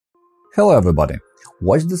Hello everybody!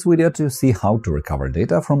 Watch this video to see how to recover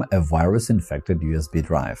data from a virus-infected USB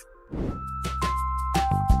drive.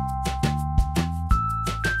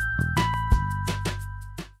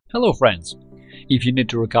 Hello friends! If you need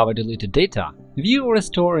to recover deleted data, view or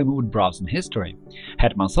restore removed browsing history,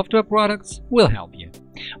 Hetman Software Products will help you.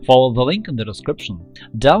 Follow the link in the description,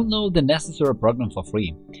 download the necessary program for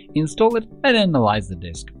free, install it and analyze the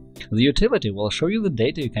disk. The utility will show you the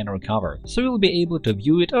data you can recover, so you'll be able to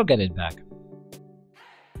view it or get it back.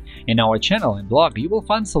 In our channel and blog, you will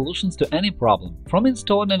find solutions to any problem, from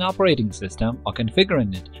installing an operating system or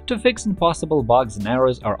configuring it to fixing possible bugs and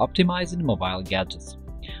errors or optimizing mobile gadgets.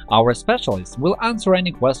 Our specialists will answer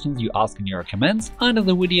any questions you ask in your comments under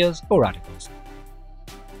the videos or articles.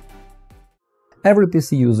 Every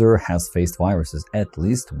PC user has faced viruses at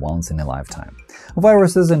least once in a lifetime.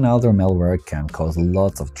 Viruses and other malware can cause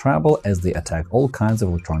lots of trouble as they attack all kinds of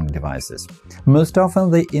electronic devices. Most often,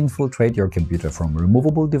 they infiltrate your computer from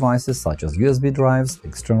removable devices such as USB drives,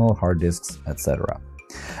 external hard disks, etc.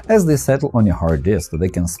 As they settle on your hard disk, they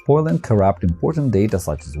can spoil and corrupt important data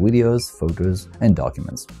such as videos, photos, and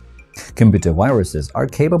documents. Computer viruses are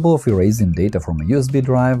capable of erasing data from a USB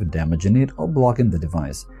drive, damaging it, or blocking the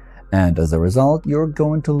device. And as a result, you're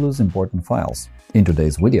going to lose important files. In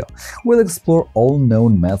today's video, we'll explore all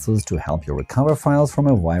known methods to help you recover files from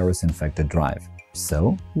a virus-infected drive.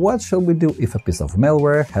 So, what shall we do if a piece of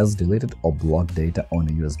malware has deleted or blocked data on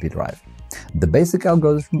a USB drive? The basic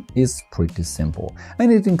algorithm is pretty simple, and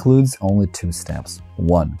it includes only two steps.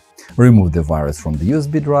 1. Remove the virus from the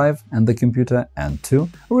USB drive and the computer, and 2.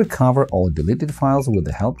 Recover all deleted files with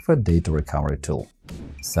the help of a data recovery tool.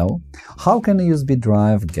 So, how can a USB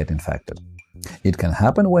drive get infected? It can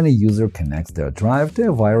happen when a user connects their drive to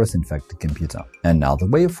a virus-infected computer. Another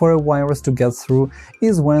way for a virus to get through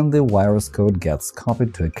is when the virus code gets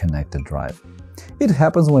copied to a connected drive. It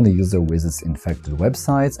happens when a user visits infected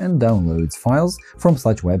websites and downloads files from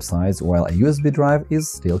such websites while a USB drive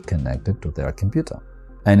is still connected to their computer.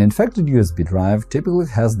 An infected USB drive typically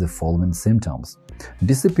has the following symptoms: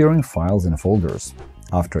 disappearing files and folders.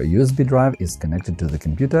 After a USB drive is connected to the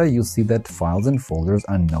computer, you see that files and folders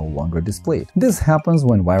are no longer displayed. This happens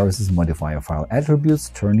when viruses modify your file attributes,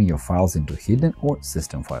 turning your files into hidden or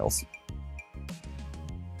system files.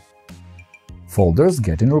 Folders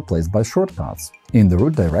getting replaced by shortcuts. In the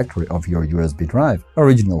root directory of your USB drive,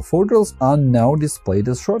 original folders are now displayed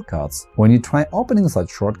as shortcuts. When you try opening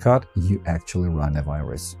such shortcut, you actually run a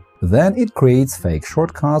virus. Then it creates fake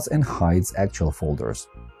shortcuts and hides actual folders.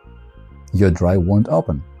 Your drive won't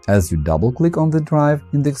open. As you double-click on the drive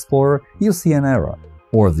in the Explorer, you see an error,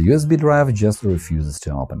 or the USB drive just refuses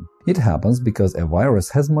to open. It happens because a virus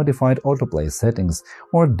has modified autoplay settings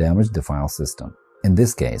or damaged the file system. In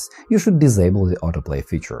this case, you should disable the autoplay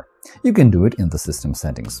feature. You can do it in the system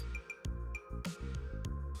settings.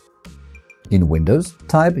 In Windows,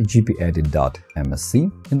 type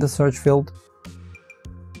gpedit.msc in the search field.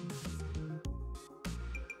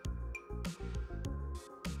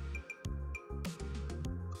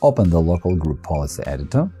 Open the local group policy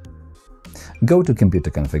editor, go to Computer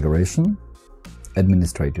Configuration,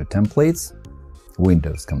 Administrator Templates,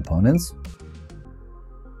 Windows Components,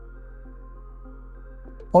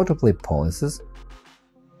 Autoplay Policies,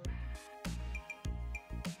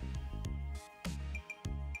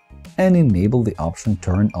 and enable the option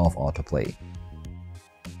Turn off Autoplay.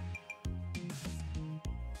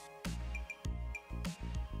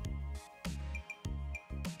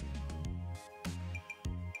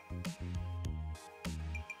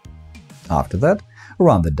 After that,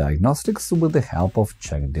 run the diagnostics with the help of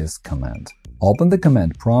checkdisk command. Open the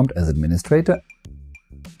command prompt as administrator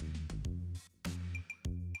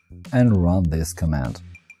and run this command.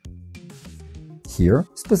 Here,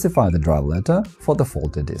 specify the drive letter for the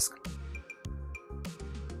faulty disk.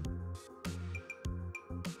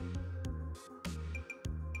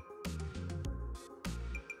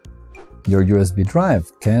 Your USB drive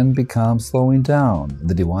can become slowing down,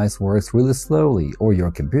 the device works really slowly, or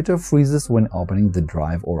your computer freezes when opening the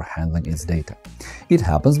drive or handling its data. It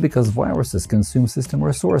happens because viruses consume system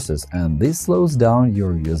resources, and this slows down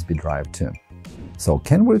your USB drive too. So,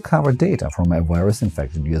 can we recover data from a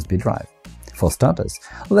virus-infected USB drive? For starters,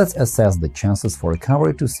 let's assess the chances for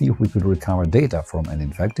recovery to see if we could recover data from an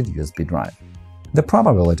infected USB drive. The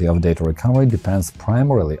probability of data recovery depends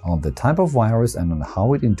primarily on the type of virus and on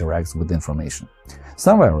how it interacts with information.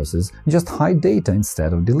 Some viruses just hide data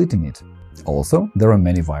instead of deleting it. Also, there are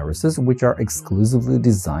many viruses which are exclusively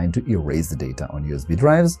designed to erase the data on USB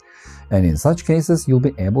drives, and in such cases you'll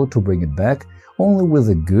be able to bring it back only with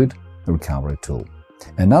a good recovery tool.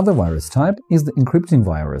 Another virus type is the encrypting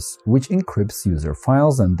virus, which encrypts user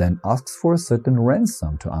files and then asks for a certain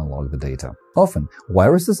ransom to unlock the data. Often,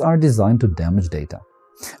 viruses are designed to damage data.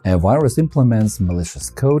 A virus implements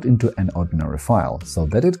malicious code into an ordinary file so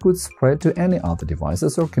that it could spread to any other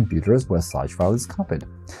devices or computers where such file is copied.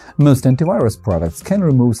 Most antivirus products can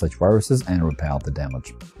remove such viruses and repair the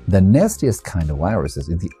damage. The nastiest kind of viruses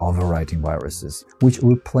is the overwriting viruses, which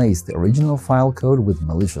replace the original file code with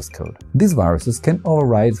malicious code. These viruses can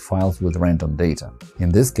overwrite files with random data. In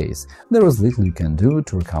this case, there is little you can do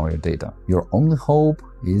to recover your data. Your only hope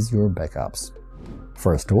is your backups.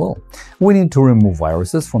 First of all, we need to remove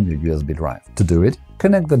viruses from your USB drive. To do it,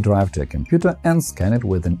 connect the drive to a computer and scan it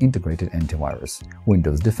with an integrated antivirus,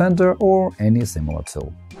 Windows Defender or any similar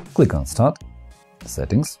tool. Click on Start,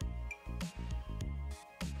 Settings,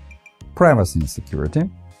 Privacy and Security,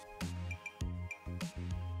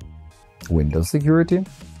 Windows Security,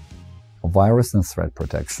 Virus and Threat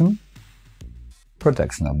Protection,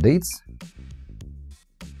 Protection Updates,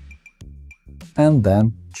 and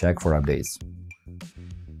then check for updates.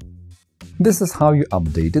 This is how you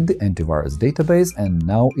updated the antivirus database, and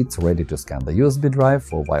now it's ready to scan the USB drive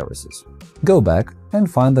for viruses. Go back and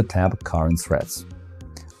find the tab Current Threats.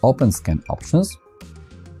 Open Scan Options,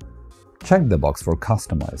 check the box for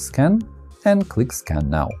Customize Scan, and click Scan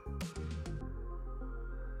Now.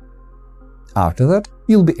 After that,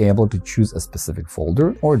 you'll be able to choose a specific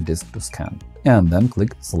folder or disk to scan, and then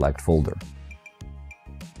click Select Folder.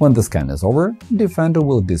 When the scan is over, Defender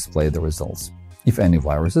will display the results. If any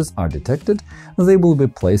viruses are detected, they will be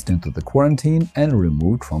placed into the quarantine and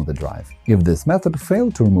removed from the drive. If this method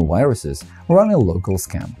failed to remove viruses, run a local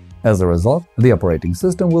scan. As a result, the operating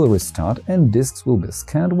system will restart and disks will be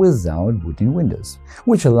scanned without booting Windows,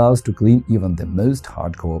 which allows to clean even the most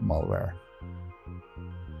hardcore malware.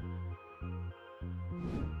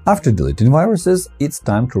 After deleting viruses, it's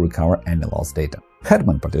time to recover any lost data.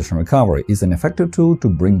 Hetman Partition Recovery is an effective tool to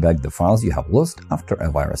bring back the files you have lost after a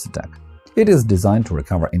virus attack. It is designed to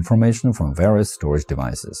recover information from various storage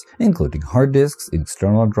devices, including hard disks,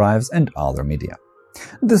 external drives, and other media.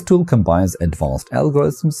 This tool combines advanced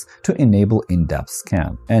algorithms to enable in-depth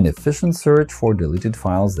scan and efficient search for deleted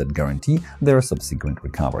files that guarantee their subsequent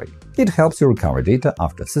recovery. It helps you recover data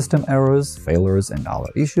after system errors, failures, and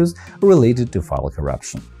other issues related to file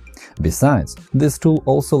corruption. Besides, this tool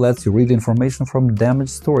also lets you read information from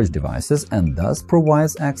damaged storage devices and thus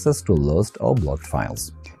provides access to lost or blocked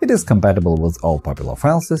files. It is compatible with all popular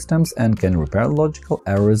file systems and can repair logical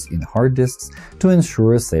errors in hard disks to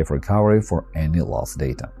ensure safe recovery for any lost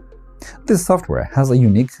data. This software has a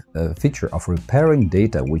unique feature of repairing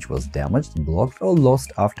data which was damaged, blocked, or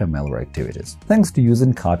lost after malware activities. Thanks to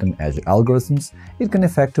using cutting-edge algorithms, it can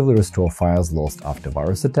effectively restore files lost after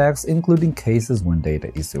virus attacks, including cases when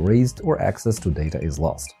data is erased or access to data is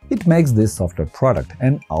lost. It makes this software product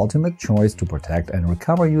an ultimate choice to protect and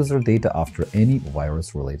recover user data after any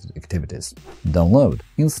virus-related activities. Download,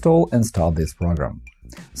 install, and start this program.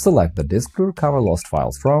 Select the disk to recover lost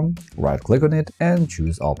files from, right-click on it, and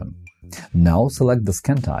choose Open. Now select the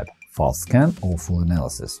scan type – fast scan or full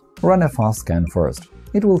analysis. Run a fast scan first.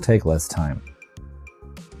 It will take less time.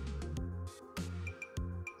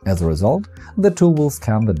 As a result, the tool will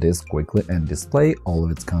scan the disk quickly and display all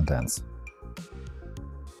of its contents.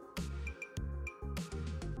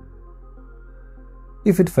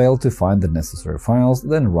 If it failed to find the necessary files,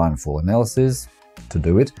 then run full analysis. To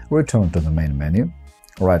do it, return to the main menu,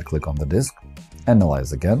 right-click on the disk,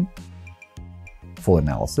 Analyze again, Full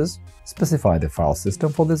analysis, specify the file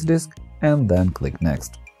system for this disk, and then click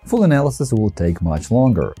Next. Full analysis will take much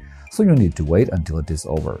longer, so you need to wait until it is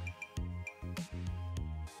over.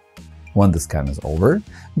 When the scan is over,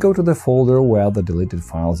 go to the folder where the deleted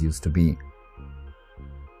files used to be.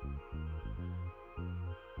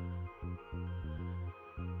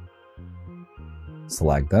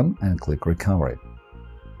 Select them and click Recovery.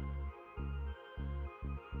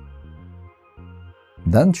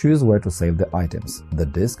 Then choose where to save the items, the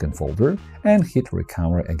disk and folder, and hit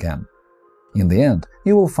Recover again. In the end,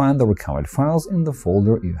 you will find the recovered files in the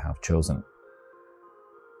folder you have chosen.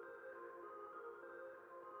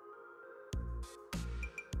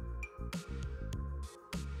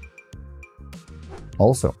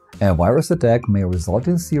 Also, a virus attack may result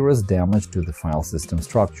in serious damage to the file system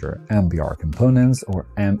structure, MBR components or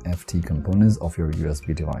MFT components of your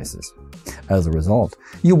USB devices. As a result,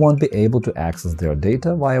 you won't be able to access their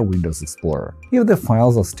data via Windows Explorer. If the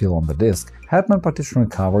files are still on the disk, Hetman Partition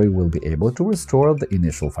Recovery will be able to restore the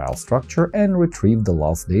initial file structure and retrieve the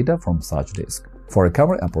lost data from such disk. For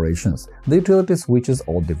recovery operations, the utility switches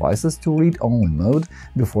all devices to read-only mode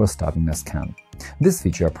before starting a scan. This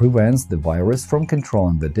feature prevents the virus from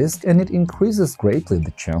controlling the disk, and it increases greatly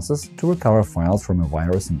the chances to recover files from a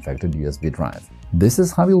virus-infected USB drive. This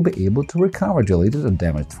is how you'll be able to recover deleted or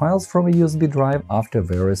damaged files from a USB drive after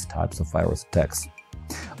various types of virus attacks.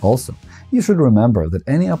 Also, you should remember that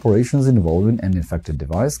any operations involving an infected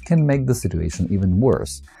device can make the situation even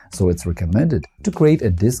worse, so it's recommended to create a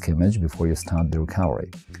disk image before you start the recovery,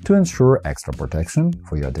 to ensure extra protection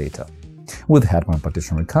for your data. With Hetman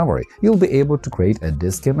Partition Recovery, you'll be able to create a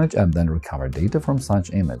disk image and then recover data from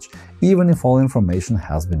such image, even if all information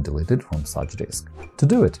has been deleted from such disk. To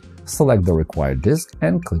do it, select the required disk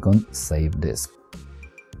and click on Save Disk.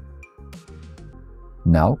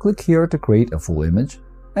 Now click here to create a full image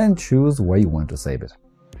and choose where you want to save it.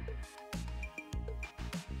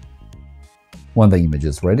 When the image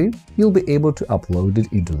is ready, you'll be able to upload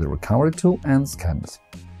it into the recovery tool and scan it.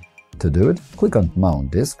 To do it, click on Mount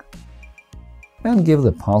Disk and give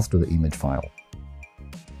the path to the image file.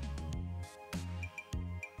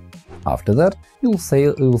 After that, you'll see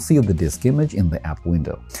the disk image in the app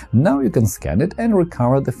window. Now you can scan it and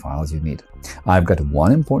recover the files you need. I've got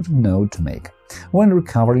one important note to make. When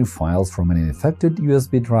recovering files from an infected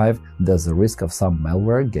USB drive, there's a risk of some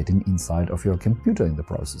malware getting inside of your computer in the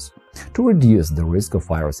process. To reduce the risk of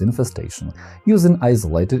virus infestation, use an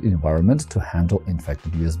isolated environment to handle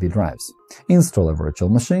infected USB drives. Install a virtual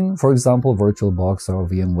machine, for example VirtualBox or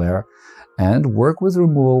VMware, and work with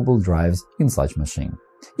removable drives in such machine.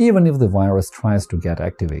 Even if the virus tries to get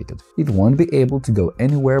activated, it won't be able to go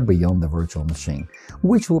anywhere beyond the virtual machine,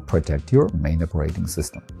 which will protect your main operating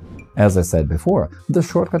system. As I said before, the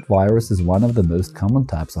shortcut virus is one of the most common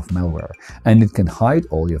types of malware, and it can hide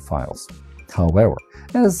all your files. However,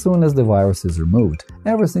 as soon as the virus is removed,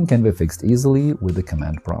 everything can be fixed easily with the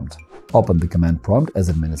command prompt. Open the command prompt as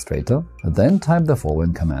administrator, then type the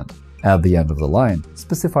following command. At the end of the line,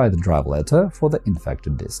 specify the drive letter for the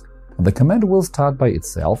infected disk. The command will start by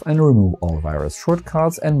itself and remove all virus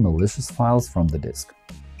shortcuts and malicious files from the disk.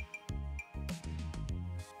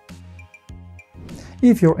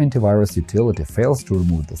 If your antivirus utility fails to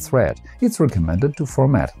remove the threat, it's recommended to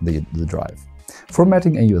format the drive.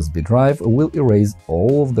 Formatting a USB drive will erase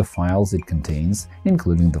all of the files it contains,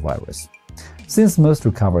 including the virus. Since most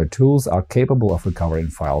recovery tools are capable of recovering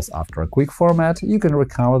files after a quick format, you can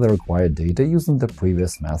recover the required data using the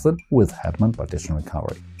previous method with Hetman Partition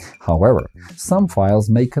Recovery. However, some files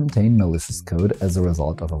may contain malicious code as a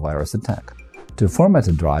result of a virus attack. To format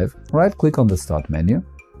a drive, right-click on the Start menu,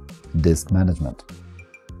 Disk Management.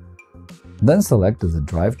 Then select the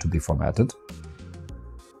drive to be formatted,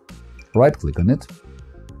 right-click on it,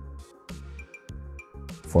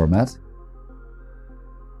 Format,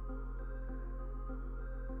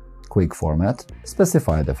 Quick Format,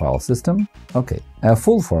 specify the file system. OK. A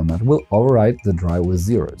full format will overwrite the drive with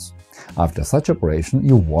zeros. After such operation,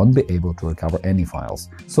 you won't be able to recover any files,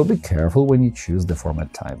 so be careful when you choose the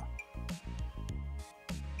format type.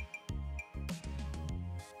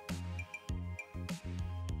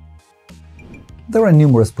 There are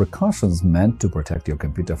numerous precautions meant to protect your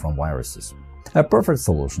computer from viruses. A perfect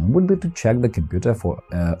solution would be to check the computer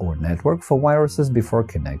or network for viruses before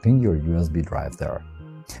connecting your USB drive there.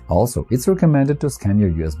 Also, it's recommended to scan your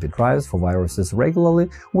USB drives for viruses regularly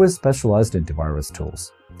with specialized antivirus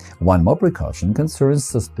tools. One more precaution concerns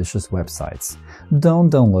suspicious websites. Don't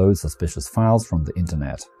download suspicious files from the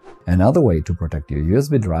internet. Another way to protect your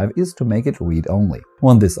USB drive is to make it read-only.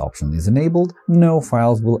 When this option is enabled, no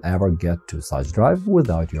files will ever get to such drive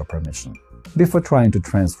without your permission. Before trying to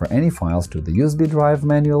transfer any files to the USB drive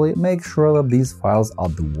manually, make sure that these files are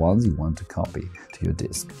the ones you want to copy to your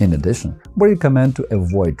disk. In addition, we recommend to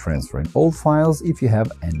avoid transferring old files if you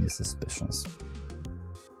have any suspicions.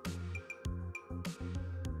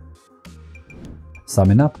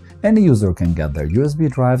 Summing up, any user can get their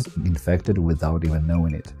USB drives infected without even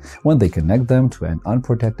knowing it, when they connect them to an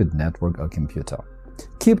unprotected network or computer.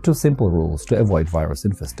 Keep two simple rules to avoid virus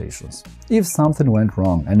infestations. If something went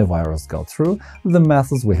wrong and a virus got through, the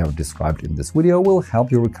methods we have described in this video will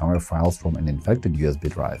help you recover files from an infected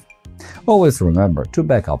USB drive. Always remember to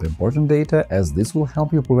back up important data, as this will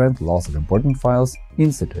help you prevent loss of important files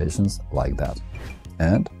in situations like that.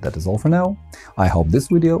 And that is all for now. I hope this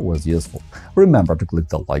video was useful. Remember to click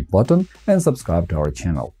the like button and subscribe to our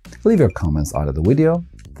channel. Leave your comments under the video.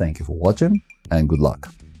 Thank you for watching and good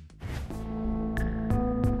luck!